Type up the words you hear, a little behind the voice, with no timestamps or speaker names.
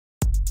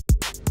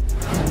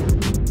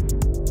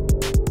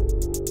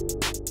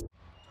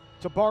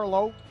to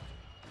Barlow.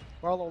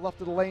 Barlow left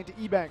of the lane to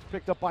Ebanks,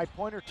 picked up by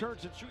Pointer,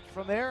 turns and shoots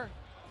from there.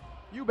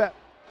 You bet.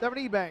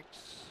 Devin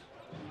Ebanks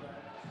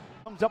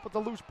comes up with the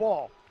loose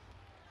ball.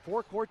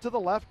 Forecourt to the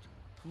left,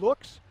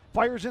 looks,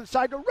 fires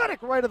inside to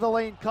Reddick, right of the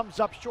lane, comes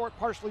up short,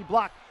 partially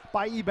blocked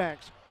by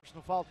Ebanks.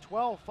 Personal foul,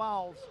 12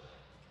 fouls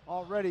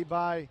already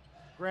by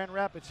Grand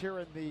Rapids here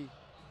in the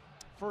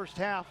first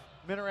half.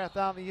 Minerath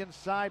on the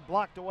inside,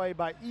 blocked away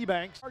by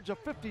Ebanks. Charge a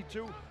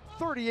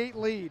 52-38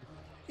 lead.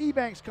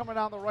 Ebanks coming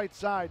down the right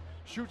side,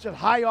 shoots it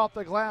high off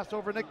the glass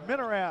over Nick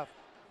Minerath.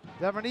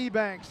 Devin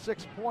Ebanks,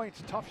 6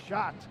 points, tough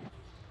shot.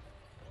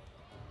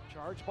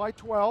 Charged by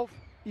 12.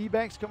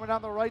 Ebanks coming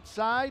down the right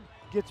side,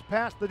 gets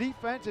past the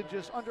defense and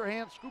just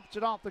underhand scoops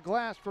it off the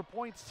glass for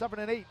points 7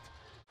 and 8.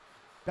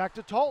 Back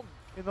to Talton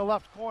in the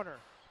left corner.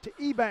 To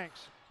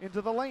Ebanks,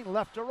 into the lane,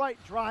 left to right,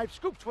 drive,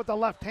 scoops with the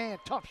left hand.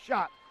 Tough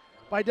shot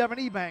by Devin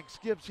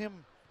Ebanks, gives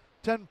him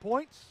 10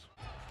 points.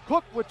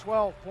 Cook with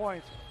 12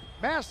 points.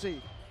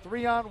 Massey,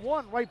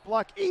 3-on-1, right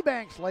block.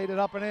 Ebanks laid it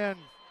up and in.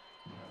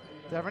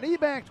 Devin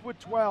Ebanks with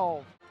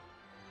 12.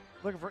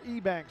 Looking for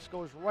Ebanks,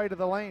 goes right of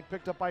the lane,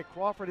 picked up by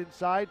Crawford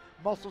inside,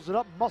 muscles it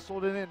up,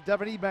 muscled it in.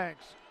 Devin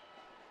Ebanks,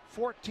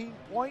 14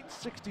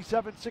 points,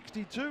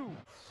 67-62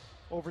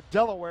 over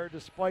Delaware,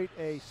 despite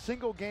a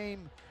single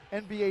game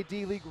NBA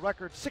D-League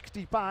record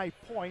 65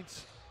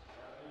 points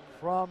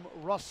from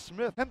Russ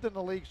Smith. 10th in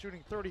the league,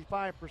 shooting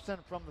 35%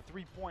 from the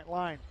three-point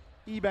line.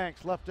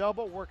 Ebanks, left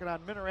elbow, working on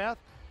Minerath,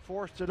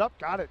 forced it up,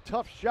 got it.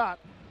 Tough shot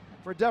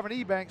for Devin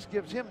Ebanks,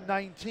 gives him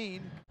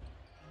 19.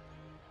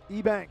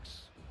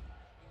 Ebanks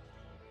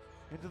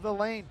into the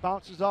lane,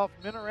 bounces off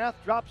Minerath,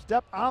 drop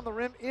step on the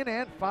rim, in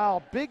and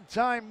foul. Big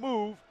time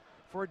move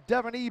for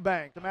Devin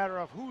Ebanks. A matter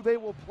of who they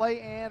will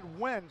play and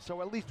when.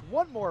 So at least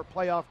one more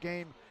playoff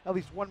game, at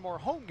least one more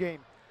home game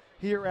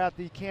here at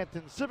the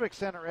Canton Civic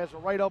Center as a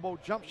right elbow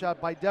jump shot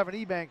by Devin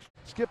Ebanks.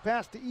 Skip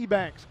pass to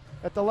Ebanks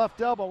at the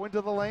left elbow into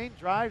the lane,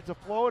 drives the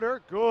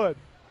floater, good.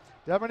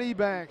 Devin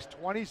Ebanks,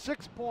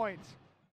 26 points.